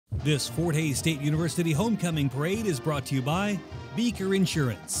This Fort Hays State University Homecoming Parade is brought to you by Beaker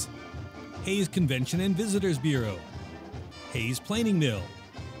Insurance, Hays Convention and Visitors Bureau, Hays Planing Mill,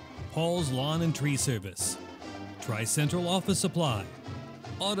 Paul's Lawn and Tree Service, Tri-Central Office Supply,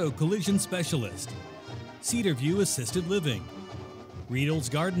 Auto Collision Specialist, Cedar View Assisted Living, Riedel's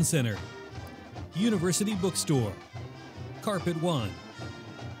Garden Center, University Bookstore, Carpet One,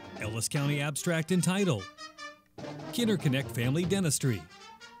 Ellis County Abstract and Title, Kinner Connect Family Dentistry,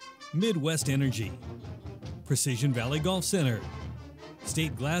 Midwest Energy, Precision Valley Golf Center,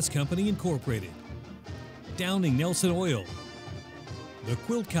 State Glass Company Incorporated, Downing Nelson Oil, The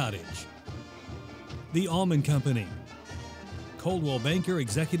Quilt Cottage, The Almond Company, Coldwell Banker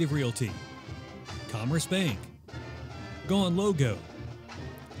Executive Realty, Commerce Bank, Gone Logo,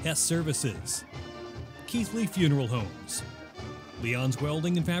 Hess Services, Keithley Funeral Homes, Leon's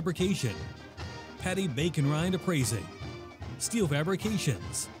Welding and Fabrication, Patty Bacon Rind Appraising, Steel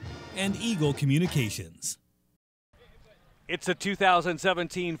Fabrications, and Eagle Communications. It's a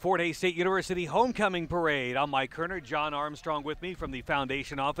 2017 Fort Hays State University Homecoming Parade. I'm Mike Kerner, John Armstrong with me from the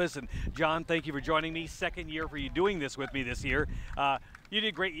Foundation Office. And John, thank you for joining me. Second year for you doing this with me this year. You did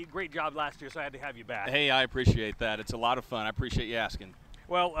a great job last year, so I had to have you back. Hey, I appreciate that. It's a lot of fun. I appreciate you asking.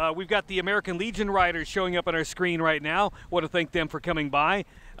 Well, we've got the American Legion riders showing up on our screen right now. Want to thank them for coming by.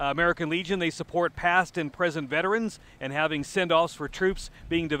 American Legion, they support past and present veterans and having send-offs for troops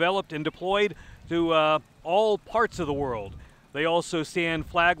being developed and deployed to all parts of the world. They also stand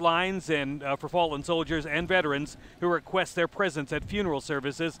flag lines and for fallen soldiers and veterans who request their presence at funeral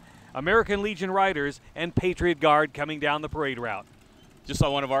services. American Legion riders and Patriot Guard coming down the parade route. Just saw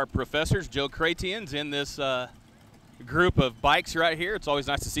one of our professors, Joe Cratians, in this group of bikes right here. It's always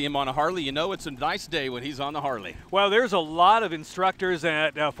nice to see him on a Harley. You know, it's a nice day when he's on the Harley. Well, there's a lot of instructors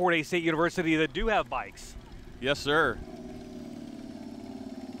at Fort Hays State University that do have bikes. Yes, sir.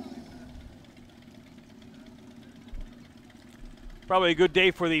 Probably a good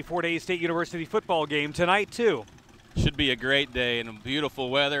day for the Fort Hays State University football game tonight, too. Should be a great day and beautiful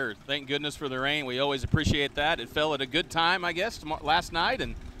weather. Thank goodness for the rain. We always appreciate that. It fell at a good time, I guess, last night,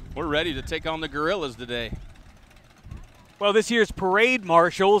 and we're ready to take on the Gorillas today. Well, this year's parade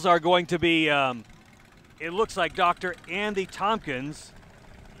marshals are going to be, it looks like Dr. Andy Tompkins,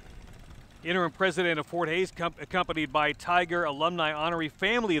 interim president of Fort Hays, accompanied by Tiger Alumni Honorary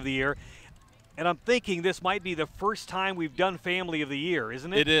Family of the Year. And I'm thinking this might be the first time we've done Family of the Year,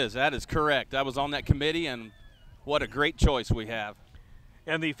 isn't it? It is. That is correct. I was on that committee, and what a great choice we have.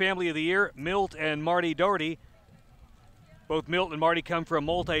 And the Family of the Year, Milt and Marty Doherty. Both Milt and Marty come from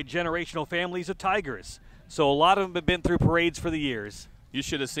multi-generational families of Tigers. So a lot of them have been through parades for the years. You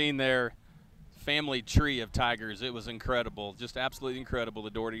should have seen their family tree of Tigers. It was incredible, just absolutely incredible, the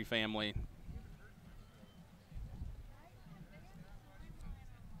Doherty family.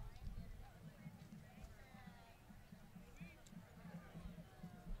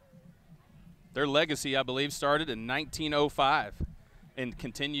 Their legacy, I believe, started in 1905 and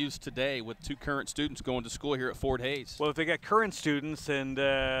continues today with two current students going to school here at Fort Hays. Well, if they got current students and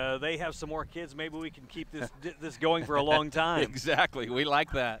they have some more kids, maybe we can keep this going for a long time. Exactly. We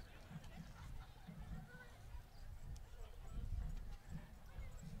like that.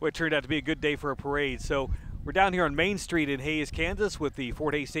 Well, it turned out to be a good day for a parade. So we're down here on Main Street in Hays, Kansas with the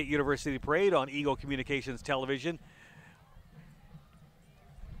Fort Hays State University Parade on Eagle Communications Television.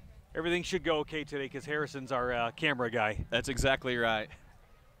 Everything should go okay today because Harrison's our camera guy. That's exactly right.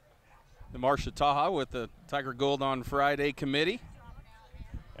 The Marcia Taha with the Tiger Gold on Friday committee.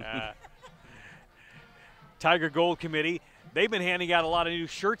 Tiger Gold committee. They've been handing out a lot of new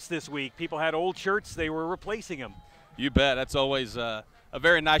shirts this week. People had old shirts. They were replacing them. You bet. That's always a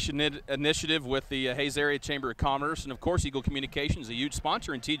very nice initiative with the Hays Area Chamber of Commerce. And, of course, Eagle Communications, a huge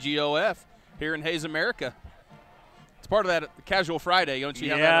sponsor in TGOF here in Hays, America. It's part of that Casual Friday. Don't you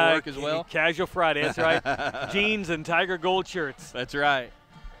have that at work as well? Casual Friday, that's right. Jeans and Tiger Gold shirts. That's right.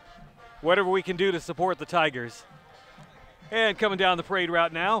 Whatever we can do to support the Tigers. And coming down the parade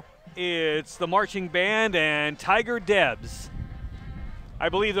route now, it's the marching band and Tiger Debs. I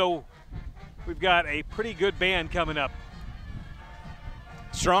believe, though, we've got a pretty good band coming up.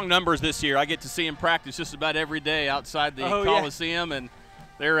 Strong numbers this year. I get to see them practice just about every day outside the Coliseum, and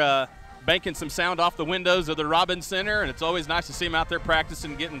they're banking some sound off the windows of the Robbins Center, and it's always nice to see them out there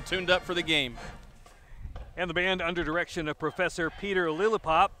practicing, getting tuned up for the game. And the band under direction of Professor Peter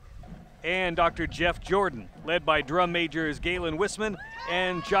Lillipop and Dr. Jeff Jordan, led by drum majors Galen Wisman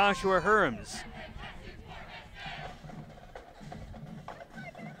and Joshua Herms.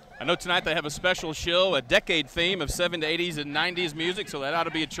 I know tonight they have a special show, a decade theme of 70s, 80s, and 90s music, so that ought to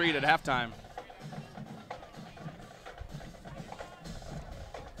be a treat at halftime.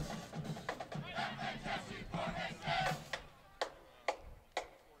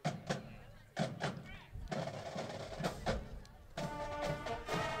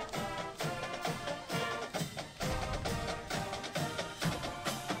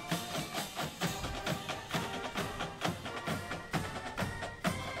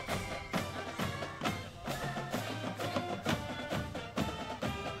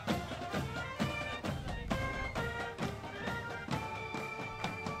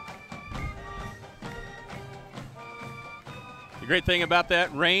 Great thing about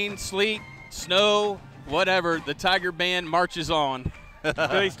that, rain, sleet, snow, whatever, the Tiger Band marches on. Do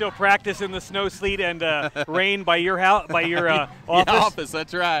they still practice in the snow, sleet, and rain by your house, by your office? Yeah, office,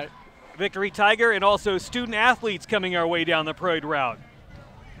 that's right. Victory Tiger, and also student athletes coming our way down the parade route.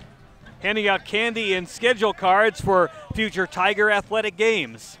 Handing out candy and schedule cards for future Tiger athletic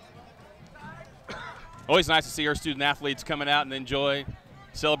games. Always nice to see our student athletes coming out and enjoy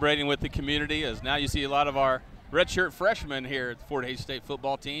celebrating with the community, as now you see a lot of our redshirt freshmen here at the Fort Hays State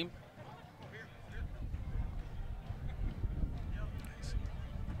football team.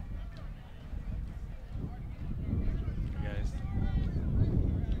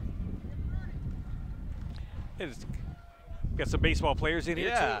 Got some baseball players in here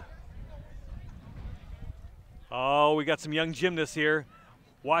too. Oh, we got some young gymnasts here.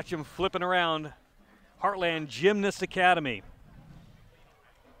 Watch them flipping around. Heartland Gymnast Academy.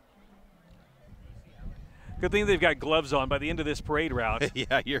 Good thing they've got gloves on by the end of this parade route.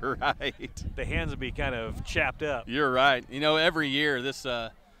 Yeah, you're right. The hands will be kind of chapped up. You're right. You know, every year this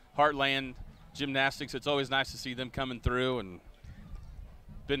Heartland Gymnastics, it's always nice to see them coming through, and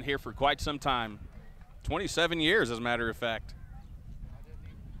been here for quite some time. 27 years, as a matter of fact.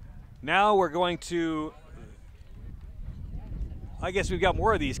 Now we're going to, I guess we've got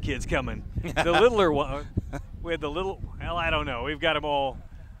more of these kids coming. The littler one, we had the little, well, I don't know. We've got them all.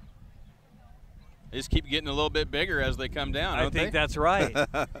 They just keep getting a little bit bigger as they come down, I think that's right.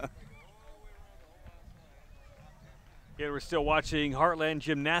 Yeah, we're still watching Heartland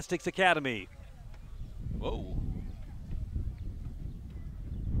Gymnastics Academy. Whoa.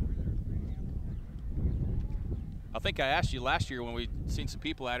 I think I asked you last year when we seen some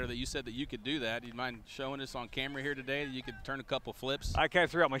people at her that you said that you could do that. Do you mind showing us on camera here today that you could turn a couple flips? I kind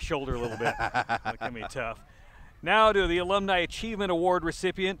of threw out my shoulder a little bit. That can be tough. Now to the Alumni Achievement Award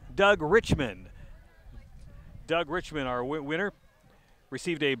recipient, Doug Richmond. Doug Richmond, our winner,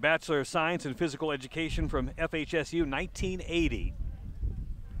 received a Bachelor of Science in Physical Education from FHSU 1980.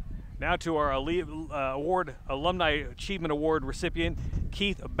 Now to our Alumni Achievement Award recipient,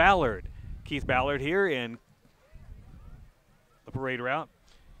 Keith Ballard. Keith Ballard here in the parade route.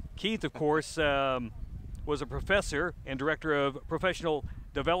 Keith, of course, was a professor and director of Professional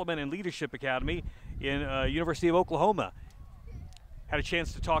Development and Leadership Academy in University of Oklahoma. Had a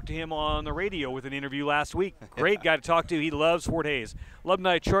chance to talk to him on the radio with an interview last week. Great guy to talk to. He loves Fort Hays.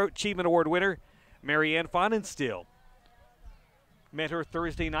 Alumni Achievement Award winner, Marianne Fonenstiel. Met her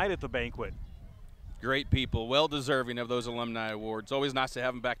Thursday night at the banquet. Great people, well deserving of those alumni awards. Always nice to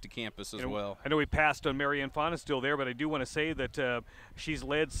have them back to campus as well. I know we passed on Marianne Fonenstiel there, but I do want to say that she's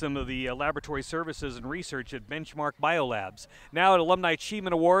led some of the laboratory services and research at Benchmark Biolabs. Now at Alumni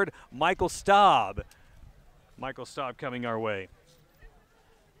Achievement Award, Michael Staub. Michael Staub coming our way.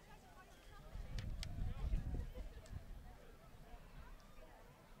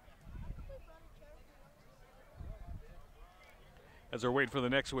 As we're waiting for the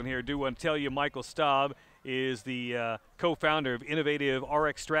next one here, I do want to tell you Michael Staub is the co-founder of Innovative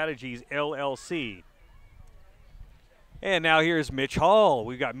RX Strategies, LLC. And now here's Mitch Hall.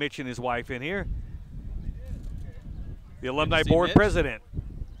 We've got Mitch and his wife in here. The Alumni Board Mitch. President.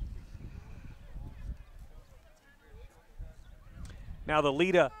 Now the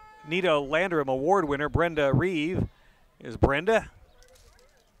Nita Landrum Award winner, Brenda Reeve. Is Brenda?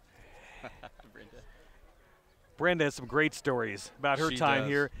 Brenda has some great stories about her time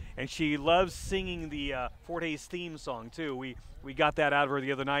here, and she loves singing the Fort Hays theme song too. We got that out of her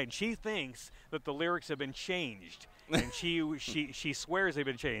the other night, and she thinks that the lyrics have been changed, and she swears they've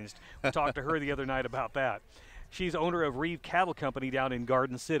been changed. We talked to her the other night about that. She's owner of Reeve Cattle Company down in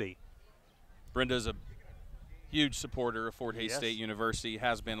Garden City. Brenda's a huge supporter of Fort Hays State University,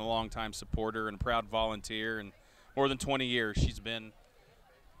 has been a longtime supporter and a proud volunteer, and more than 20 years she's been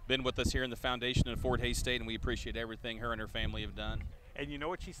with us here in the foundation of Fort Hays State, and we appreciate everything her and her family have done. And you know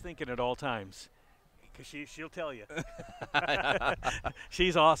what she's thinking at all times, because she'll tell you.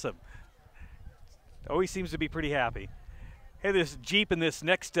 She's awesome. Always seems to be pretty happy. Hey, this Jeep in this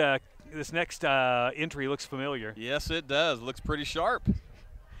next entry looks familiar. Yes, it does. Looks pretty sharp.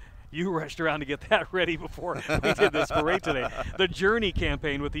 You rushed around to get that ready before we did this parade today. The Journey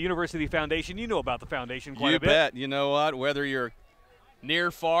campaign with the University Foundation. You know about the foundation quite a bit. You bet. You know what? Whether you're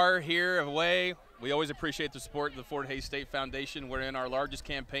near, far, here, away, we always appreciate the support of the Fort Hays State Foundation. We're in our largest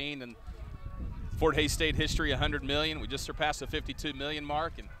campaign in Fort Hays State history, $100 million. We just surpassed the $52 million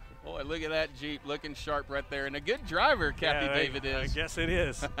mark, and boy, look at that Jeep looking sharp right there. And a good driver, Kathy David is. I guess it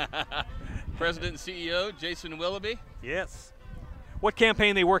is. President and CEO Jason Willoughby. Yes. What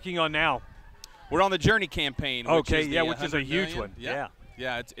campaign are they working on now? We're on the Journey campaign. Okay, which is which is a huge one. Yeah,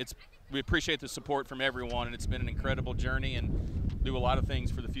 it's we appreciate the support from everyone, and it's been an incredible journey and do a lot of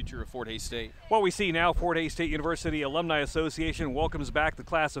things for the future of Fort Hays State. What we see now, Fort Hays State University Alumni Association welcomes back the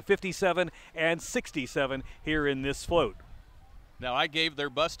class of 57 and 67 here in this float. Now, I gave their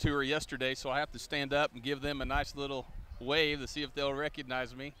bus tour yesterday, so I have to stand up and give them a nice little wave to see if they'll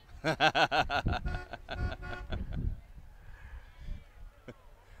recognize me.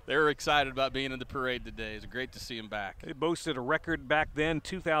 They were excited about being in the parade today. It's great to see them back. It boasted a record back then,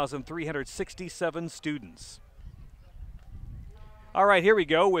 2,367 students. All right, here we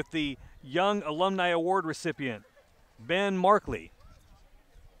go with the Young Alumni Award recipient, Ben Markley.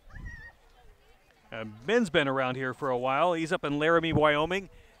 Ben's been around here for a while. He's up in Laramie, Wyoming.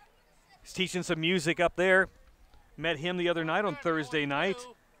 He's teaching some music up there. Met him the other night on Thursday night.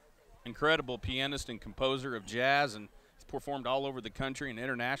 Incredible pianist and composer of jazz, and he's performed all over the country and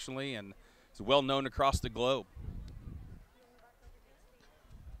internationally, and is well known across the globe.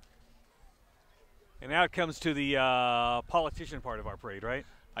 And now it comes to the politician part of our parade, right?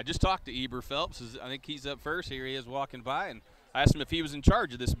 I just talked to Eber Phelps. I think he's up first. Here he is walking by, and I asked him if he was in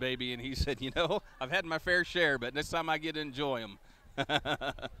charge of this baby, and he said, you know, I've had my fair share, but next time I get to enjoy them.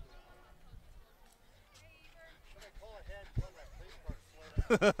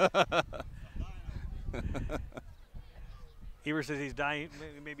 Eber says he's dying,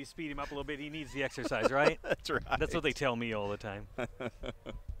 maybe speed him up a little bit. He needs the exercise, right? That's right. That's what they tell me all the time.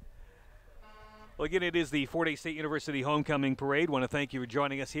 Well, again, it is the Fort Hays State University Homecoming Parade. Want to thank you for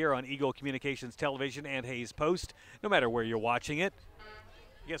joining us here on Eagle Communications Television and Hays Post, no matter where you're watching it.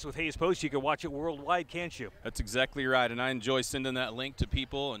 I guess with Hays Post, you can watch it worldwide, can't you? That's exactly right, and I enjoy sending that link to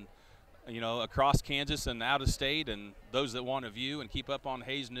people and, you know, across Kansas and out of state, and those that want to view and keep up on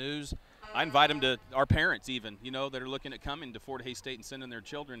Hays news. I invite them to our parents even, you know, that are looking at coming to Fort Hays State and sending their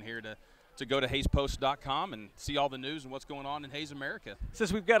children here to go to HaysPost.com and see all the news and what's going on in Hays America.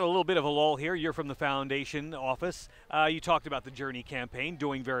 Since we've got a little bit of a lull here, you're from the foundation office. You talked about the Journey campaign,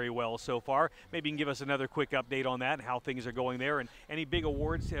 doing very well so far. Maybe you can give us another quick update on that and how things are going there, and any big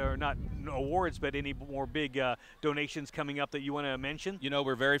awards, or not awards, but any more big donations coming up that you want to mention? You know,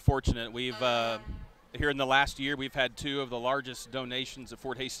 we're very fortunate. We've here in the last year, we've had two of the largest donations of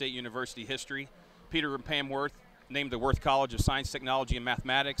Fort Hays State University history. Peter and Pam Worth named the Worth College of Science, Technology, and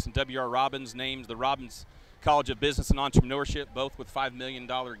Mathematics, and W.R. Robbins named the Robbins College of Business and Entrepreneurship, both with $5 million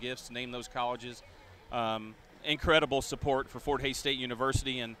gifts to name those colleges. Incredible support for Fort Hays State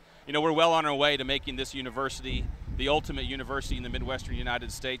University, and you know, we're well on our way to making this university the ultimate university in the Midwestern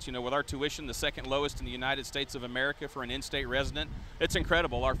United States. You know, with our tuition the second lowest in the United States of America for an in-state resident, it's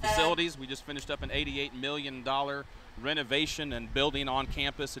incredible. Our facilities, we just finished up an $88 million renovation and building on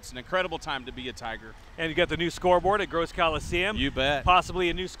campus. It's an incredible time to be a Tiger. And you got the new scoreboard at Gross Coliseum. You bet. Possibly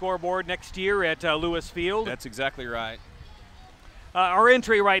a new scoreboard next year at Lewis Field. That's exactly right. Our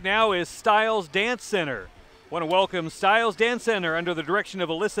entry right now is Styles Dance Center. Want to welcome Styles Dance Center under the direction of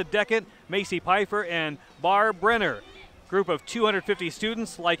Alyssa Deckett, Macy Pfeiffer, and Barb Brenner. Group of 250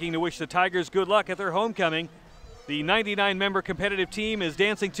 students liking to wish the Tigers good luck at their homecoming. The 99-member competitive team is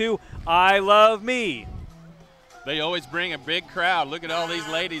dancing to I Love Me. They always bring a big crowd. Look at all these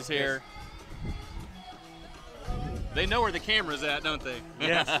ladies here. They know where the camera's at, don't they?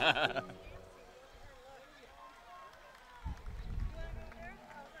 Yes.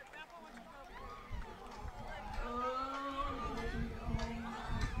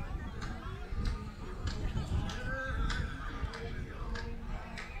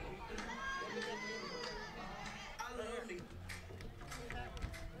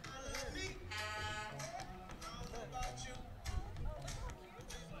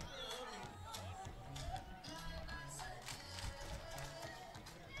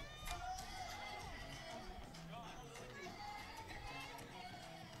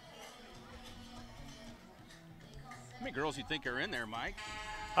 How many girls you think are in there, Mike?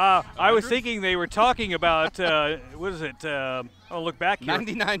 I was thinking they were talking about, what is it? I'll look back here.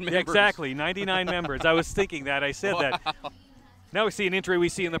 99 members. Yeah, exactly, 99 members. I was thinking that. I said that. Now we see an entry we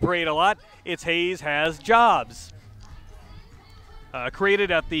see in the parade a lot. It's Hays Has Jobs.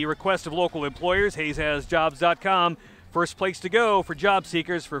 Created at the request of local employers, HaysHasJobs.com. First place to go for job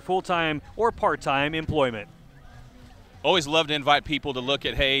seekers for full-time or part-time employment. Always love to invite people to look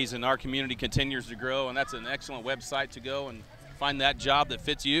at Hays, and our community continues to grow, and that's an excellent website to go and find that job that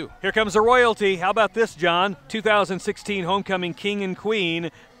fits you. Here comes the royalty. How about this, John? 2016 homecoming king and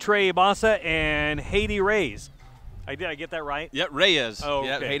queen, Trey Bassa and Haiti Reyes. Did I get that right? Yep, Reyes. Oh, okay.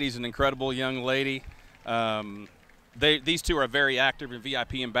 Yeah, Haiti's an incredible young lady. These two are very active and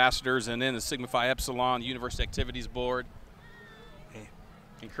VIP ambassadors, and then the Sigma Phi Epsilon University Activities Board.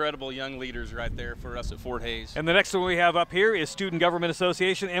 Incredible young leaders right there for us at Fort Hays. And the next one we have up here is Student Government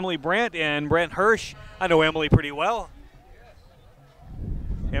Association, Emily Brandt and Brent Hirsch. I know Emily pretty well.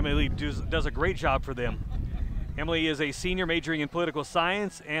 Emily does a great job for them. Emily is a senior majoring in political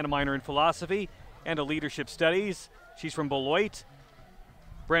science and a minor in philosophy and a leadership studies. She's from Beloit.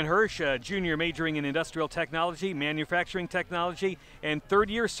 Brent Hirsch, a junior majoring in industrial technology, manufacturing technology, and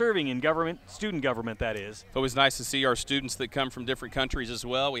third-year serving in government, student government, that is. It's always nice to see our students that come from different countries as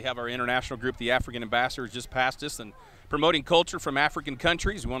well. We have our international group, the African Ambassadors, just past us, and promoting culture from African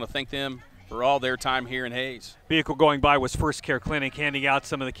countries. We want to thank them for all their time here in Hays. Vehicle going by was First Care Clinic handing out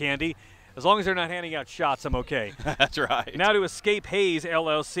some of the candy. As long as they're not handing out shots, I'm okay. That's right. Now to Escape Hays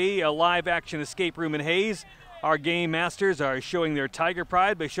LLC, a live-action escape room in Hays. Our game masters are showing their tiger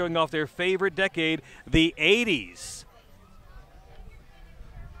pride by showing off their favorite decade, the 80s.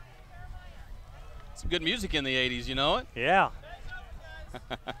 Some good music in the 80s, you know it? Yeah.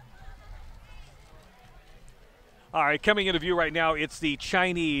 All right, coming into view right now, it's the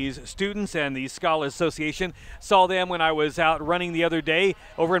Chinese students and the Scholars Association. Saw them when I was out running the other day.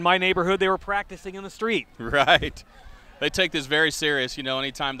 Over in my neighborhood, they were practicing in the street. Right. They take this very serious, you know,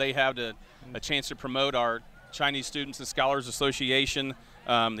 anytime they have a chance to promote our Chinese Students and Scholars Association.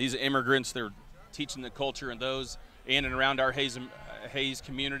 These immigrants, they're teaching the culture and those in and around our Hays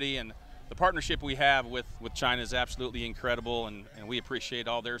community, and the partnership we have with China is absolutely incredible, and we appreciate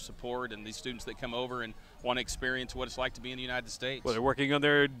all their support and these students that come over and want to experience what it's like to be in the United States. Well, they're working on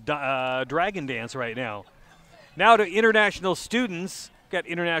their dragon dance right now. Now to international students. Got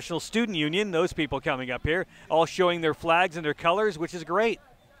International Student Union, those people coming up here, all showing their flags and their colors, which is great.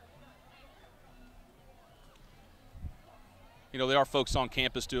 You know, our folks on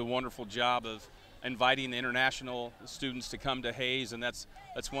campus do a wonderful job of inviting the international students to come to Hays, and that's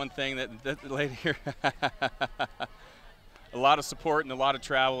one thing that the lady here, a lot of support and a lot of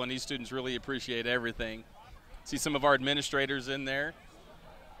travel, and these students really appreciate everything. See some of our administrators in there,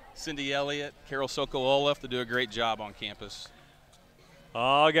 Cindy Elliott, Carol Sokol-Olaf, they do a great job on campus.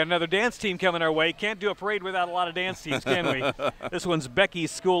 Oh, got another dance team coming our way. Can't do a parade without a lot of dance teams, can we? This one's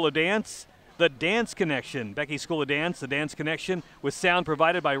Becky's School of Dance. The Dance Connection, Becky's School of Dance, The Dance Connection, with sound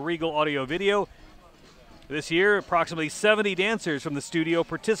provided by Regal Audio Video. This year, approximately 70 dancers from the studio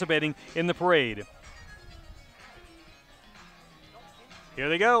participating in the parade. Here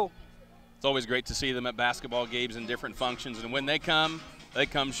they go. It's always great to see them at basketball games and different functions, and when they come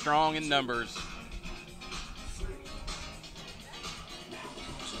strong in numbers.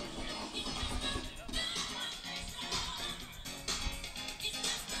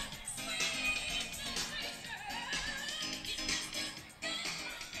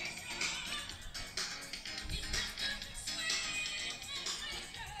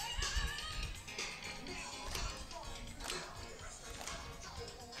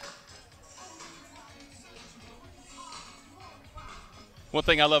 One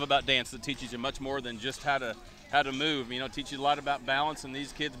thing I love about dance, that teaches you much more than just how to move. You know, it teaches you a lot about balance and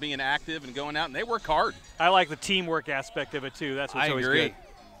these kids being active and going out, and they work hard. I like the teamwork aspect of it too. That's what's always agree. good.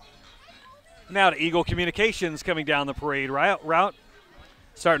 Now to Eagle Communications coming down the parade route.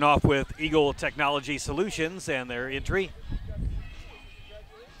 Starting off with Eagle Technology Solutions and their entry.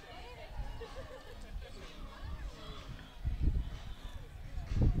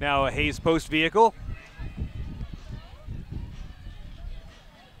 Now a Hays Post vehicle.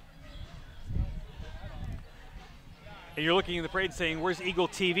 And you're looking in the parade saying, where's Eagle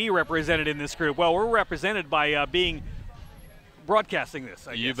TV represented in this group? Well, we're represented by broadcasting this,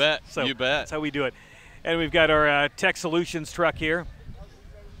 I guess. You bet, So you bet. That's how we do it. And we've got our Tech Solutions truck here.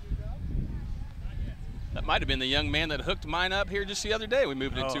 That might have been the young man that hooked mine up here just the other day. We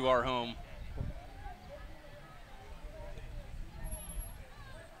moved it to our home.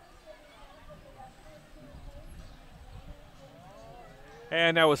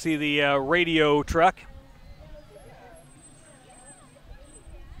 And now we'll see the radio truck.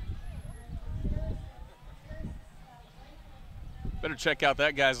 Better check out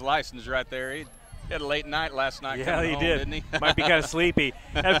that guy's license right there. He had a late night last night. Yeah, he home, did. Didn't he? Might be kind of sleepy.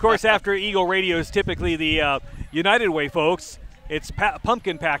 And, of course, after Eagle Radio is typically the United Way folks, it's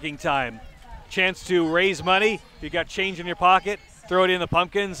pumpkin packing time. Chance to raise money. If you got change in your pocket, throw it in the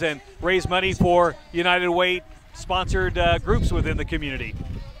pumpkins and raise money for United Way sponsored groups within the community.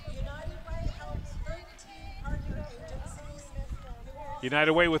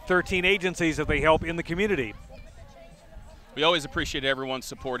 United Way with 13 agencies that they help in the community. We always appreciate everyone's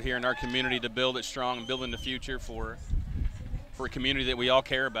support here in our community to build it strong and build in the future for a community that we all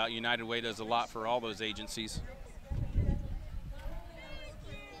care about. United Way does a lot for all those agencies.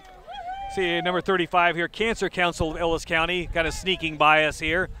 See number 35 here, Cancer Council of Ellis County, kind of sneaking by us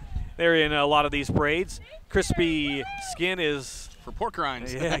here. They're in a lot of these parades. Crispy skin is for pork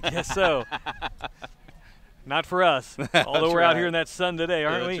rinds. Yeah, I guess so. Not for us. Although we're out here in that sun today,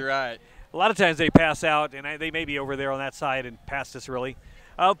 aren't we? That's right. A lot of times they pass out, and they may be over there on that side and past us, really.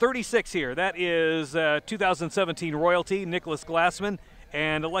 36 here. That is 2017 royalty, Nicholas Glassman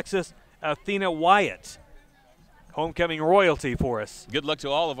and Alexis Athena Wyatt. Homecoming royalty for us. Good luck to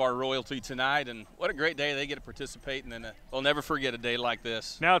all of our royalty tonight, and what a great day they get to participate in, and they'll never forget a day like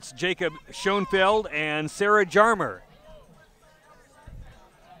this. Now it's Jacob Schoenfeld and Sarah Jarmer.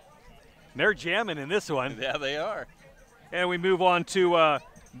 They're jamming in this one. Yeah, they are. And we move on to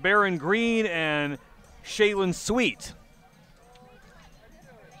Baron Green and Shaylin Sweet.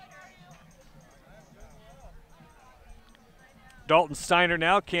 Dalton Steiner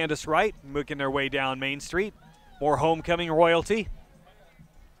now, Candace Wright, making their way down Main Street. More homecoming royalty.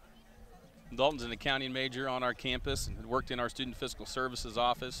 Dalton's an accounting major on our campus and worked in our student fiscal services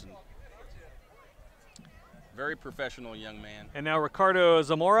office. And very professional young man. And now Ricardo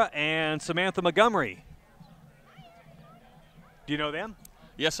Zamora and Samantha Montgomery. Do you know them?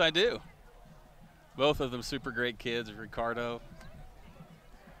 Yes, I do. Both of them super great kids. Ricardo.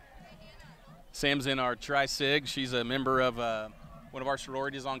 Sam's in our Tri-Sig. She's a member of one of our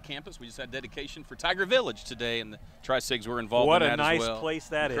sororities on campus. We just had dedication for Tiger Village today, and the Tri-Sigs were involved in that as well. What a nice place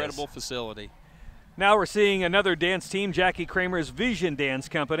that is. Incredible facility. Now we're seeing another dance team, Jackie Kramer's Vision Dance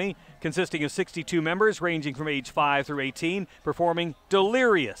Company, consisting of 62 members ranging from age 5 through 18, performing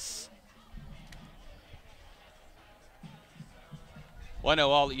Delirious. Well, I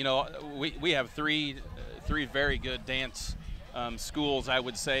know we have three very good dance schools, I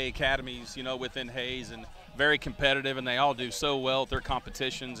would say, academies, within Hayes, and very competitive, and they all do so well at their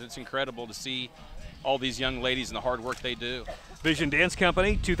competitions. It's incredible to see all these young ladies and the hard work they do. Vision Dance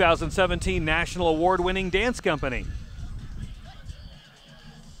Company, 2017 National Award-winning dance company.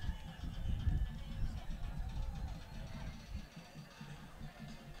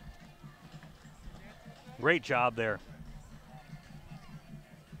 Great job there.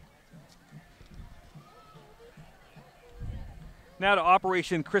 Now to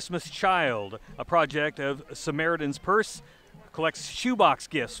Operation Christmas Child, a project of Samaritan's Purse. Collects shoebox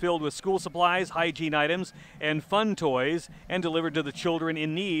gifts filled with school supplies, hygiene items, and fun toys, and delivered to the children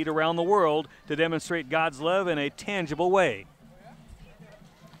in need around the world to demonstrate God's love in a tangible way.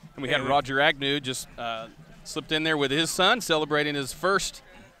 And we had Roger Agnew just slipped in there with his son, celebrating his first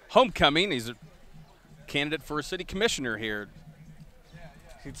homecoming. He's a candidate for a city commissioner here.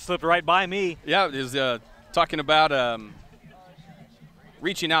 He slipped right by me. Yeah, he's talking about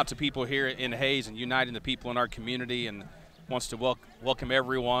reaching out to people here in Hayes and uniting the people in our community, and wants to welcome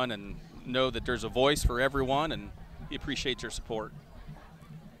everyone and know that there's a voice for everyone, and he appreciates your support.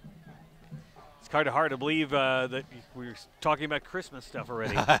 It's kind of hard to believe that we're talking about Christmas stuff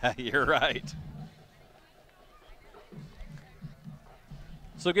already. You're right.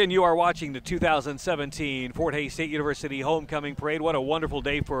 So again, you are watching the 2017 Fort Hays State University Homecoming Parade. What a wonderful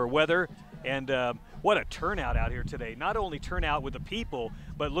day for weather, and what a turnout out here today. Not only turnout with the people,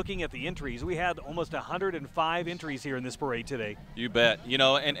 but looking at the entries. We had almost 105 entries here in this parade today. You bet.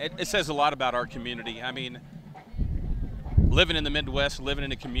 And it says a lot about our community. I mean, living in the Midwest, living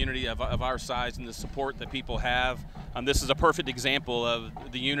in a community of our size and the support that people have, this is a perfect example of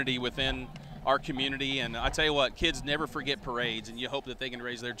the unity within our community. And I tell you what, kids never forget parades, and you hope that they can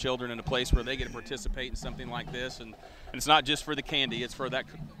raise their children in a place where they get to participate in something like this. And it's not just for the candy, it's for that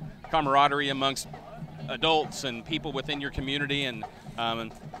camaraderie amongst adults and people within your community, and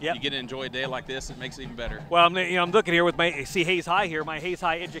you get to enjoy a day like this. It makes it even better. Well, I'm looking here with my Hayes High here. My Hayes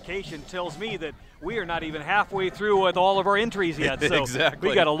High education tells me that we are not even halfway through with all of our entries yet. So exactly.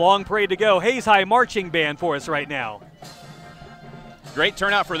 We got a long parade to go. Hayes High marching band for us right now. Great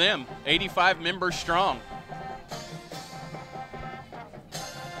turnout for them, 85 members strong.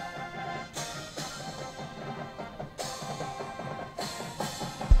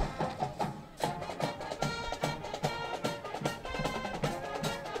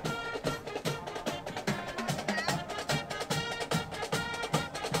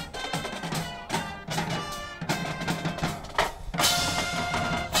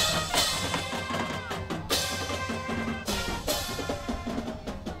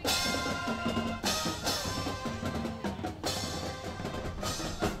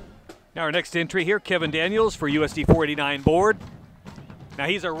 Now our next entry here, Kevin Daniels for USD 489 board. Now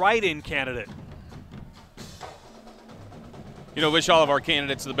he's a write-in candidate. Wish all of our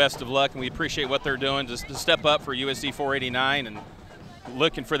candidates the best of luck, and we appreciate what they're doing to step up for USD 489 and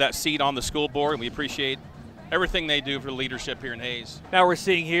looking for that seat on the school board. And we appreciate everything they do for leadership here in Hayes. Now we're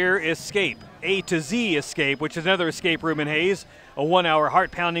seeing here Escape, A to Z Escape, which is another escape room in Hayes, a 1-hour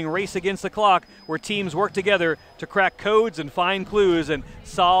heart-pounding race against the clock where teams work together to crack codes and find clues and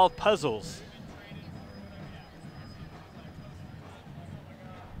solve puzzles.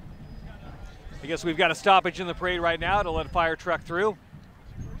 I guess we've got a stoppage in the parade right now to let a fire truck through.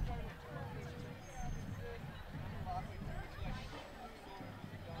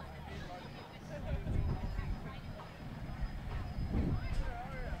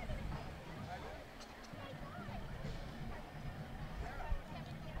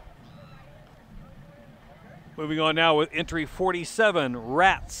 Moving on now with entry 47,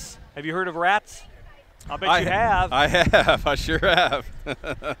 Rats. Have you heard of Rats? I'll bet you have. I have. I sure have.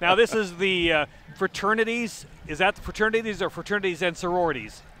 Now this is the fraternities. Is that the fraternities or fraternities and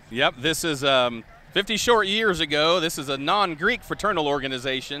sororities? Yep. This is 50 short years ago. This is a non-Greek fraternal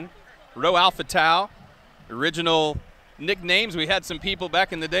organization. Rho Alpha Tau. Original nicknames. We had some people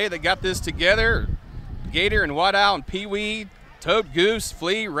back in the day that got this together. Gator and White Owl and Peewee, Toad, Goose,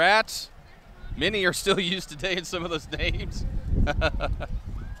 Flea, Rats. Many are still used today in some of those names.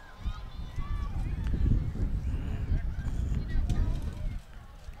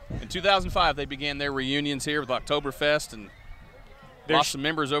 In 2005, they began their reunions here with Oktoberfest and lost some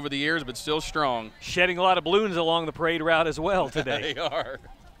members over the years, but still strong. Shedding a lot of balloons along the parade route as well today. They are.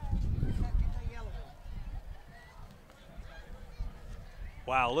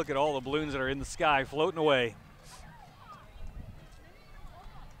 Wow, look at all the balloons that are in the sky floating away.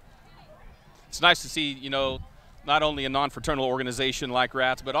 It's nice to see, you know, not only a non-fraternal organization like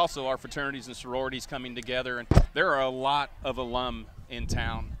Rats, but also our fraternities and sororities coming together. And there are a lot of alum in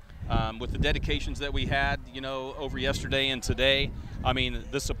town. With the dedications that we had, you know, over yesterday and today, I mean,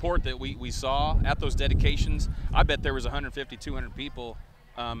 the support that we saw at those dedications, I bet there was 150, 200 people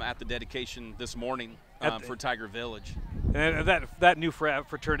at the dedication this morning for Tiger Village. And that new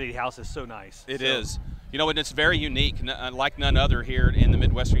fraternity house is so nice. It is. You know, and it's very unique, like none other here in the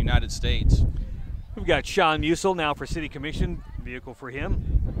Midwestern United States. We've got Sean Musil now for City Commission, vehicle for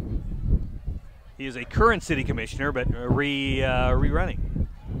him. He is a current City Commissioner, but rerunning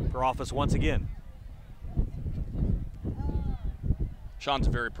for office once again. Sean's a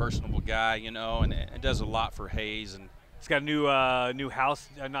very personable guy, you know, and does a lot for Hayes. And he's got a new house,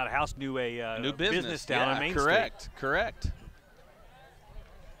 not a house, new business down on Main Street. Correct.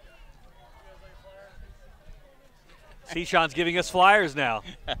 See, Sean's giving us flyers now.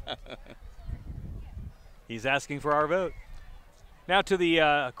 He's asking for our vote. Now to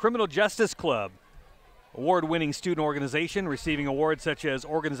the Criminal Justice Club, award-winning student organization receiving awards such as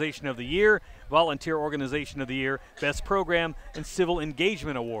Organization of the Year, Volunteer Organization of the Year, Best Program, and Civil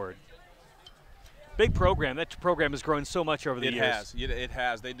Engagement Award. Big program. That program has grown so much over the years. It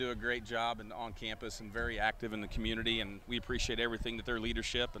has. They do a great job on campus and very active in the community, and we appreciate everything that their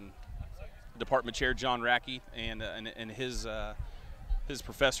leadership and Department Chair John Rackey and his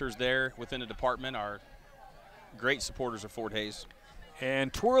professors there within the department are great supporters of Fort Hayes.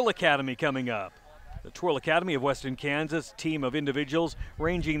 And Twirl Academy coming up. The Twirl Academy of Western Kansas, team of individuals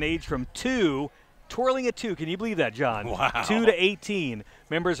ranging in age from 2, twirling at 2, can you believe that, John? Wow. 2 to 18.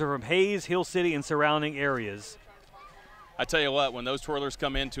 Members are from Hayes, Hill City, and surrounding areas. I tell you what, when those twirlers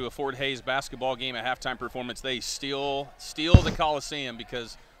come into a Fort Hayes basketball game at halftime performance, they steal the Coliseum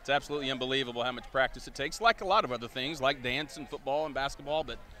because it's absolutely unbelievable how much practice it takes, like a lot of other things, like dance and football and basketball.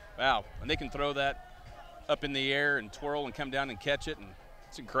 But, wow, and they can throw that up in the air and twirl and come down and catch it, and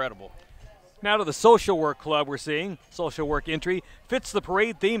it's incredible. Now to the Social Work Club we're seeing. Social Work entry fits the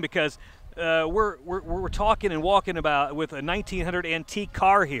parade theme because we're talking and walking about with a 1900 antique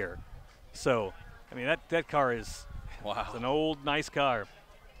car here. So, I mean, that car is wow. It's an old, nice car.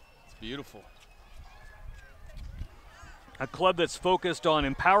 It's beautiful. A club that's focused on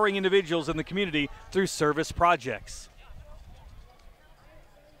empowering individuals in the community through service projects.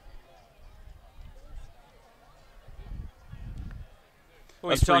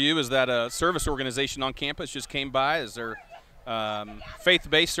 As for you, is that a service organization on campus just came by? Is there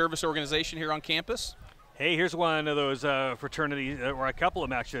faith-based service organization here on campus? Hey, here's one of those fraternities, or a couple of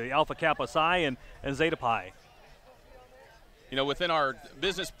them actually, Alpha Kappa Psi and Zeta Pi. You know, within our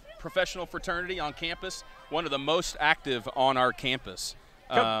business professional fraternity on campus, one of the most active on our campus.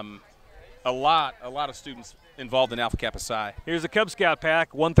 A lot of students involved in Alpha Kappa Psi. Here's a Cub Scout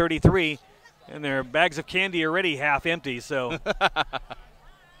pack, 133, and their bags of candy already half empty, so.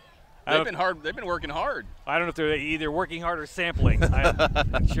 They've been working hard. I don't know if they're either working hard or sampling.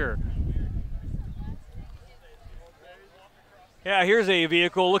 I'm not sure. Yeah, here's a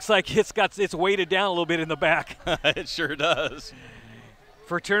vehicle. Looks like it's weighted down a little bit in the back. It sure does.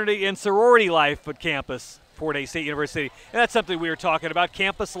 Fraternity and sorority life at campus. Fort Hays State University. And that's something we were talking about,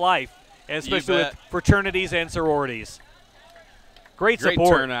 campus life, and especially with fraternities and sororities. Great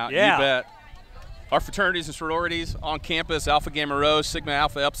support. Turnout, yeah. You bet. Our fraternities and sororities on campus: Alpha Gamma Rho, Sigma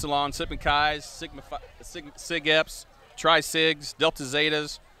Alpha Epsilon, Sigma Chi's, Sig Eps, Tri Sigs, Delta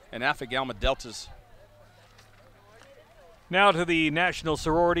Zetas, and Alpha Gamma Deltas. Now to the National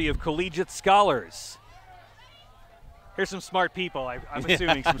Sorority of Collegiate Scholars. Here's some smart people. I'm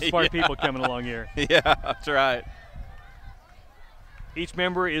assuming some smart people coming along here. Yeah, that's right. Each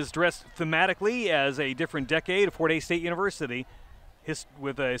member is dressed thematically as a different decade of Fort Hays State University,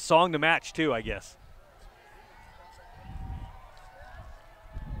 with a song to match too, I guess.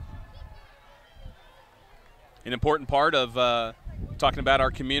 An important part of talking about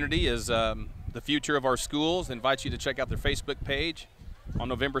our community is the future of our schools. I invite you to check out their Facebook page on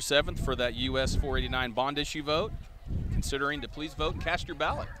November 7th for that US 489 bond issue vote. Considering to please vote and cast your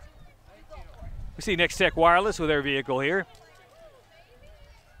ballot. We see Next Tech Wireless with their vehicle here.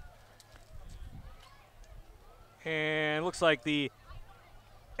 And looks like the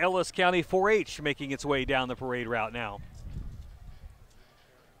Ellis County 4-H making its way down the parade route now.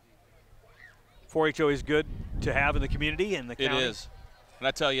 4-H always good to have in the community and the county. It is. And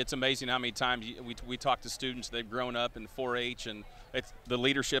I tell you, it's amazing how many times we talk to students. They've grown up in 4-H, and it's the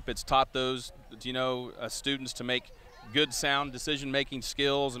leadership. It's taught those, students to make good, sound decision-making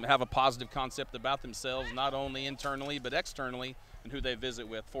skills and have a positive concept about themselves, not only internally but externally, and who they visit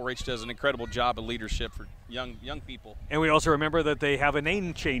with. 4-H does an incredible job of leadership for young people. And we also remember that they have a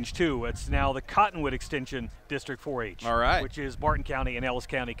name change too. It's now the Cottonwood Extension District 4-H. All right. Which is Barton County and Ellis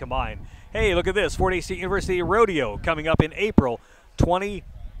County combined. Hey, look at this. Fort Hays State University Rodeo coming up in April 20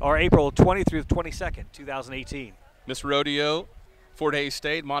 through the 22nd, 2018. Miss Rodeo, Fort Hays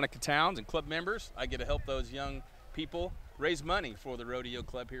State, Monica Towns, and club members. I get to help those young people raise money for the rodeo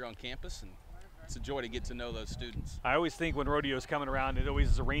club here on campus, and it's a joy to get to know those students. I always think when rodeo's coming around, it always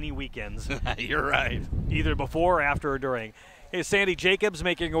is a rainy weekends. You're right. Either before, after, or during. Here's Sandy Jacobs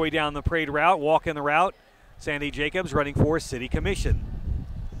making her way down the parade route, walking the route. Sandy Jacobs running for City Commission.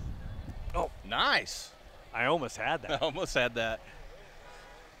 Oh, nice. I almost had that. I almost had that.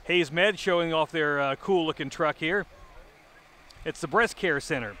 Hays Med showing off their cool-looking truck here. It's the Breast Care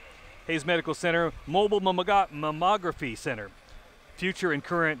Center. Hays Medical Center, Mobile Mammography Center. Future and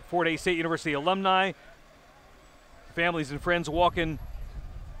current Fort Hays State University alumni, families and friends walking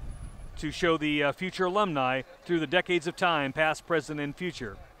to show the future alumni through the decades of time, past, present, and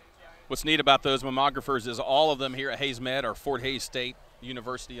future. What's neat about those mammographers is all of them here at Hays Med are Fort Hays State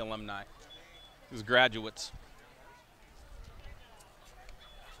University alumni. These graduates.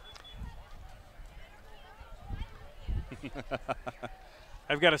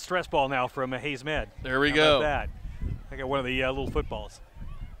 I've got a stress ball now from Hays Med. There we How go. about that? I got one of the little footballs.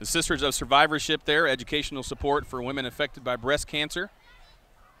 The Sisters of Survivorship there, educational support for women affected by breast cancer.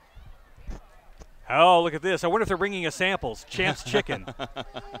 Oh, look at this. I wonder if they're bringing us samples. Champ's Chicken. What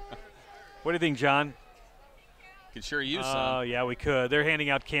do you think, John? Could sure use some. Oh, yeah, we could. They're handing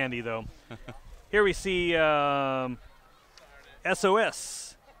out candy, though. Here we see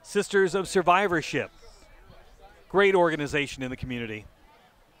SOS, Sisters of Survivorship. Great organization in the community.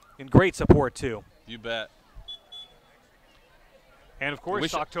 And great support, too. You bet. And, of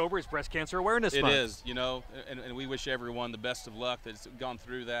course, October is Breast Cancer Awareness Month. It is, and we wish everyone the best of luck that's gone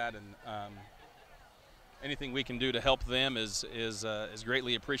through that. And anything we can do to help them is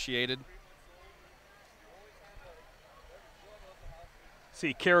greatly appreciated.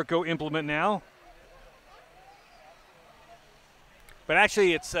 See Carico Implement now. But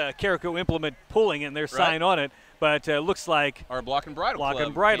actually it's Carico Implement pulling and their sign on it. But looks like our Block and Bridle Club. Block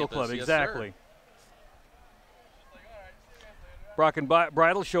and Bridle campus. Club, Yes, exactly. sir. Block and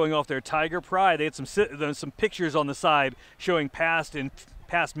Bridle showing off their Tiger Pride. They had some pictures on the side showing past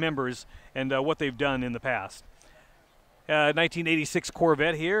members and what they've done in the past. 1986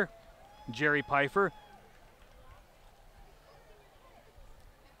 Corvette here, Jerry Pfeiffer.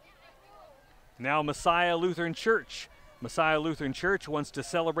 Now Messiah Lutheran Church. Messiah Lutheran Church wants to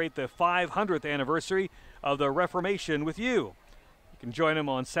celebrate the 500th anniversary of the Reformation with you. You can join them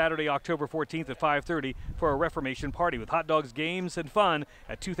on Saturday, October 14th at 5:30 for a Reformation party with hot dogs, games, and fun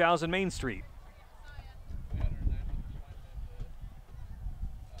at 2000 Main Street.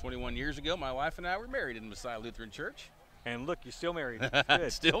 21 years ago, my wife and I were married in Messiah Lutheran Church. And look, you're still married. That's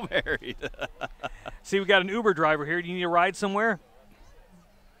good. Still married. See, we got an Uber driver here. Do you need a ride somewhere?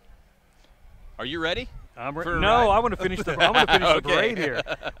 Are you ready? I want to finish the Okay. parade here.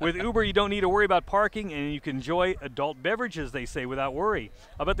 With Uber, you don't need to worry about parking, and you can enjoy adult beverages, they say, without worry.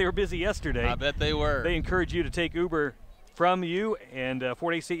 I bet they were busy yesterday. I bet they were. They encourage you to take Uber from you and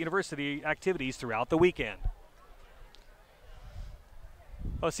Fort Hays State University activities throughout the weekend.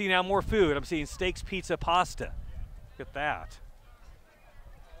 Oh, see now more food. I'm seeing steaks, pizza, pasta. Look at that.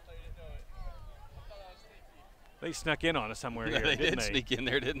 They snuck in on us somewhere here, They didn't did sneak in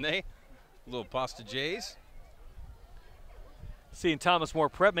there, didn't they? A little pasta J's. Seeing Thomas More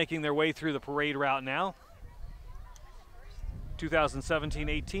Prep making their way through the parade route now.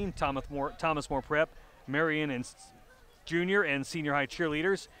 2017-18, Thomas More Prep, Marion and junior and senior high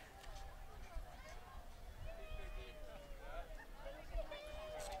cheerleaders.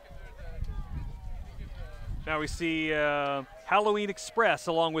 Now we see Halloween Express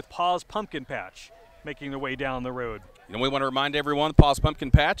along with Paws Pumpkin Patch making their way down the road. You know, we want to remind everyone Paws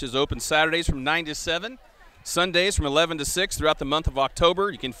Pumpkin Patch is open Saturdays from 9 to 7, Sundays from 11 to 6 throughout the month of October.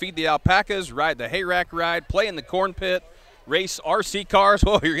 You can feed the alpacas, ride the hay rack ride, play in the corn pit, race RC cars.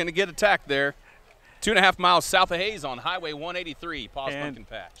 Oh, you're going to get attacked there. 2.5 miles south of Hayes on Highway 183, Paws Pumpkin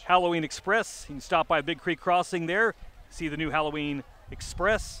Patch. Halloween Express, you can stop by Big Creek Crossing there, see the new Halloween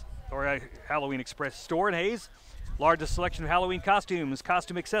Express or Halloween Express store in Hayes. Largest selection of Halloween costumes,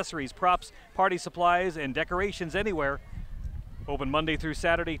 costume accessories, props, party supplies, and decorations anywhere. Open Monday through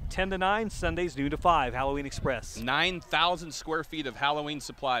Saturday, 10 to 9, Sundays noon to 5, Halloween Express. 9,000 square feet of Halloween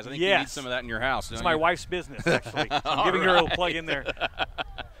supplies. I think yes. you need some of that in your house. It's my wife's business, actually. I'm giving her a little plug in there.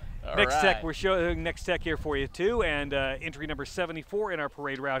 Next right. Tech, we're showing Next Tech here for you too, and entry number 74 in our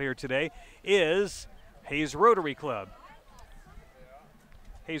parade route here today is Hayes Rotary Club.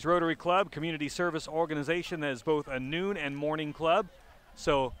 Hayes Rotary Club, community service organization that is both a noon and morning club,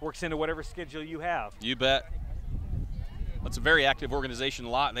 so works into whatever schedule you have. You bet. It's a very active organization.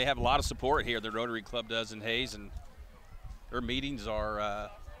 They have a lot of support here. The Rotary Club does in Hayes, and their meetings are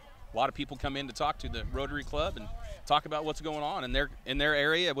a lot of people come in to talk to the Rotary Club and talk about what's going on in their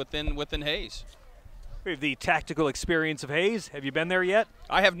area within Hayes. We have the Tactical Experience of Hayes. Have you been there yet?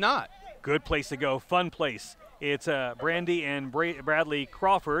 I have not. Good place to go, fun place. It's Brandy and Bradley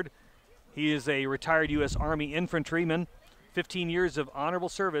Crawford. He is a retired U.S. Army infantryman, 15 years of honorable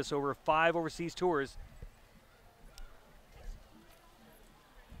service, over 5 overseas tours.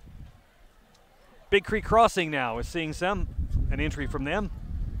 Big Creek Crossing now is seeing an entry from them.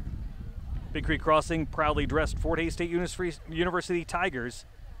 Big Creek Crossing proudly dressed Fort Hays State University Tigers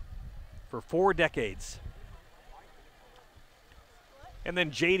for 4 decades. And then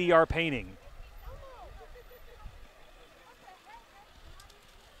JDR Painting.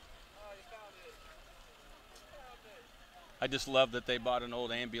 I just love that they bought an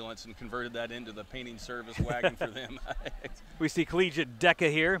old ambulance and converted that into the painting service wagon for them. We see Collegiate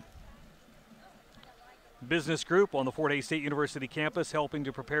DECA here. Business group on the Fort Hays State University campus helping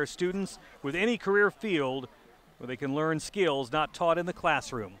to prepare students with any career field where they can learn skills not taught in the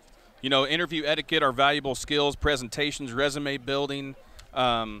classroom. You know, interview etiquette are valuable skills, presentations, resume building,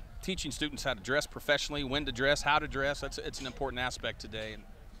 teaching students how to dress professionally, when to dress, how to dress. It's an important aspect today.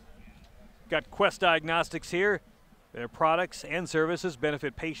 Got Quest Diagnostics here. Their products and services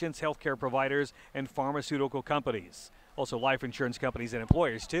benefit patients, healthcare providers, and pharmaceutical companies. Also life insurance companies and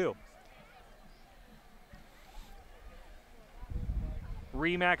employers, too.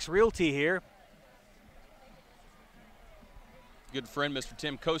 Remax Realty here. Good friend, Mr.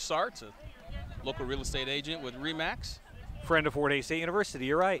 Tim Cosart's a local real estate agent with Remax. Friend of Fort Hays State University,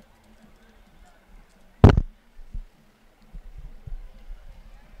 you're right.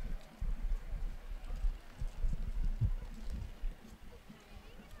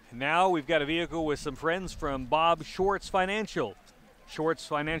 Now we've got a vehicle with some friends from Bob Schwartz Financial. Schwartz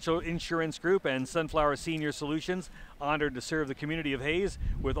Financial Insurance Group and Sunflower Senior Solutions, honored to serve the community of Hayes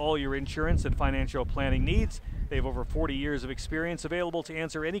with all your insurance and financial planning needs. They have over 40 years of experience available to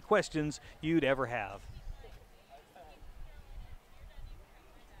answer any questions you'd ever have.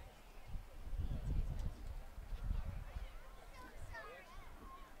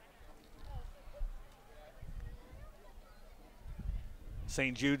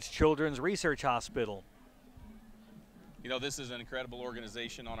 St. Jude's Children's Research Hospital. You know, this is an incredible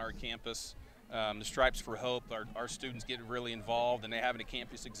organization on our campus. The Stripes for Hope, our students get really involved, and they have a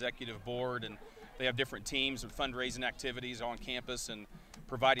campus executive board, and they have different teams of fundraising activities on campus and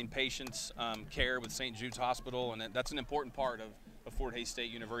providing patients care with St. Jude's Hospital, and that's an important part of Fort Hays State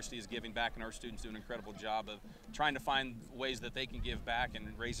University, is giving back, and our students do an incredible job of trying to find ways that they can give back and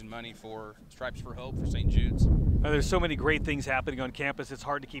raising money for Stripes for Hope for St. Jude's. There's so many great things happening on campus. It's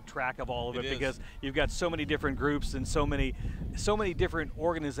hard to keep track of all of it because you've got so many different groups and so many different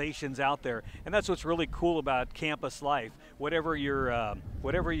organizations out there. And that's what's really cool about campus life. Whatever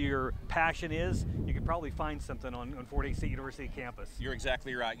your passion is, you can probably find something on Fort Hays State University campus. You're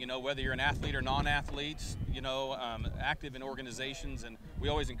exactly right. You know, whether you're an athlete or non-athletes, you know, active in organizations, and we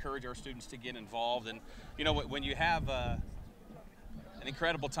always encourage our students to get involved. And you know, when you have an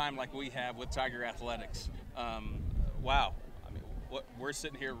incredible time like we have with Tiger Athletics. Wow. I mean, we're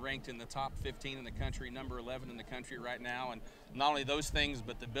sitting here ranked in the top 15 in the country, number 11 in the country right now, and not only those things,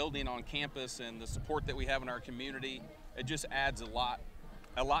 but the building on campus and the support that we have in our community, it just adds a lot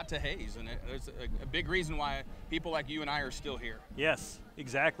to Hayes, and there's a big reason why people like you and I are still here. Yes,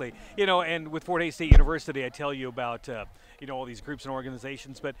 exactly. You know, and with Fort Hays State University, I tell you about you know, all these groups and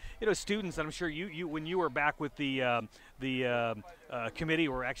organizations, but you know, students. And I'm sure you when you were back with the committee,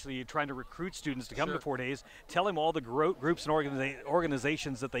 were actually trying to recruit students to come Sure. to Fort Hays. Tell them all the groups and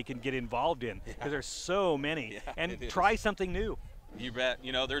organizations that they can get involved in, because there's so many, and try something new. You bet.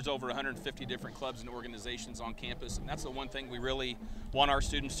 You know, there's over 150 different clubs and organizations on campus, and that's the one thing we really want our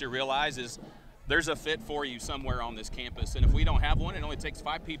students to realize is there's a fit for you somewhere on this campus. And if we don't have one, it only takes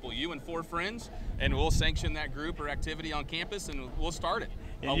 5 people, you and 4 friends, and we'll sanction that group or activity on campus, and we'll start it.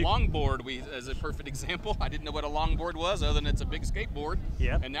 A longboard, as a perfect example. I didn't know what a longboard was, other than it's a big skateboard.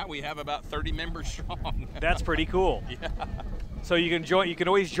 Yeah. And now we have about 30 members strong. That's pretty cool. Yeah. So you can join. You can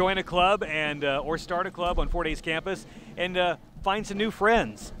always join a club and or start a club on Fort Hays campus and find some new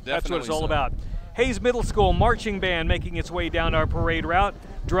friends. That's what it's all about. Hayes Middle School marching band making its way down our parade route.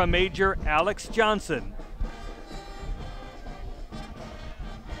 Drum major Alex Johnson.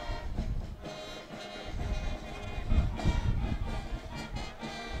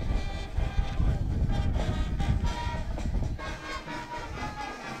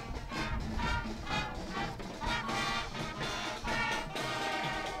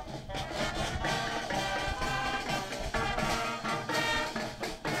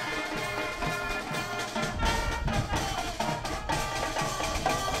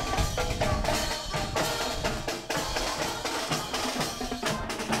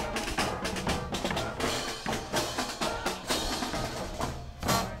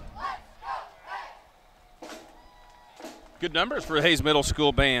 Good numbers for Hayes Middle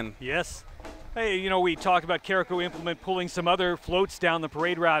School band. Yes. Hey, you know, we talked about Carico Implement pulling some other floats down the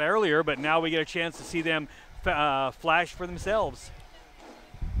parade route earlier, but now we get a chance to see them flash for themselves.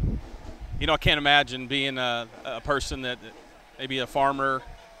 You know, I can't imagine being a person that maybe a farmer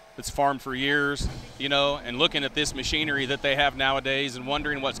that's farmed for years, you know, and looking at this machinery that they have nowadays and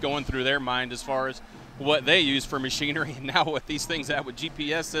wondering what's going through their mind as far as what they use for machinery, and now what these things have with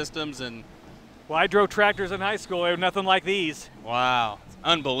GPS systems. And well, I drove tractors in high school. They were nothing like these. wow, it's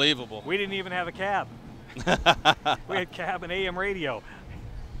unbelievable. We didn't even have a cab. We had cab and AM radio.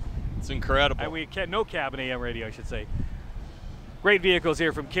 It's incredible. We had no cab and AM radio, I should say. Great vehicles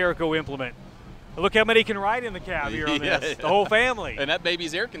here from Carico Implement. Look how many can ride in the cab here on this. The whole family. And that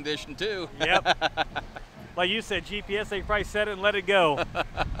baby's air conditioned too. Yep. Like you said, GPS, they probably set it and let it go.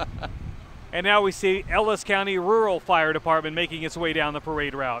 And now we see Ellis County Rural Fire Department making its way down the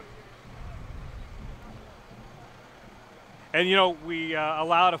parade route. And you know, we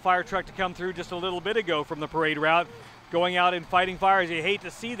allowed a fire truck to come through just a little bit ago from the parade route, going out and fighting fires. You hate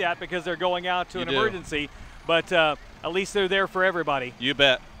to see that because they're going out to an emergency, but at least they're there for everybody. You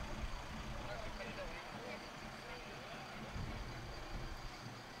bet.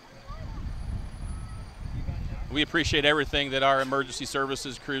 We appreciate everything that our emergency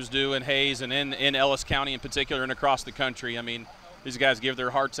services crews do in Hayes and in Ellis County in particular and across the country. I mean, these guys give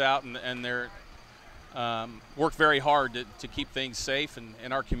their hearts out and they're work very hard to keep things safe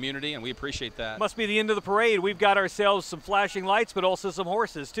in our community, and we appreciate that. Must be the end of the parade. We've got ourselves some flashing lights, but also some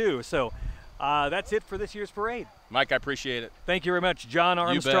horses too. So that's it for this year's parade. Mike, I appreciate it. Thank you very much. John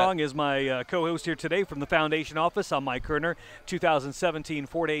Armstrong is my co-host here today from the Foundation office. I'm Mike Kerner. 2017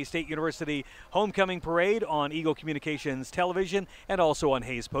 Fort Hays State University Homecoming Parade on Eagle Communications Television and also on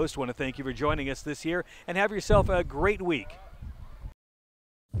Hayes Post. Want to thank you for joining us this year, and have yourself a great week.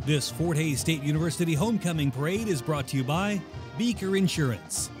 This Fort Hays State University Homecoming Parade is brought to you by Beaker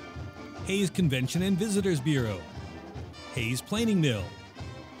Insurance, Hayes Convention and Visitors Bureau, Hayes Planing Mill,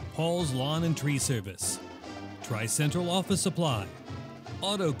 Paul's Lawn and Tree Service, Tri-Central Office Supply,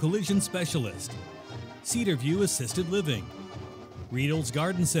 Auto Collision Specialist, Cedar View Assisted Living, Riedel's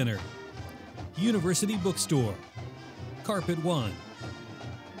Garden Center, University Bookstore, Carpet One,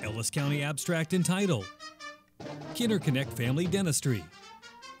 Ellis County Abstract and Title, Kinner Connect Family Dentistry,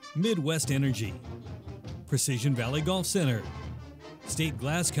 Midwest Energy, Precision Valley Golf Center, State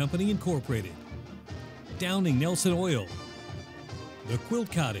Glass Company Incorporated, Downing Nelson Oil, The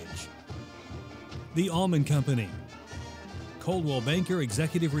Quilt Cottage, The Almond Company, Coldwell Banker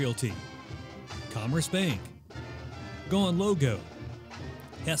Executive Realty, Commerce Bank, Gone Logo,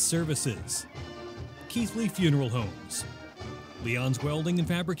 Hess Services, Keithley Funeral Homes, Leon's Welding and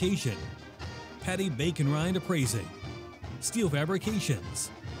Fabrication, Patty Bacon Rind Appraising, Steel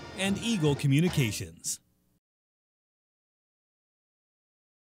Fabrications, and Eagle Communications.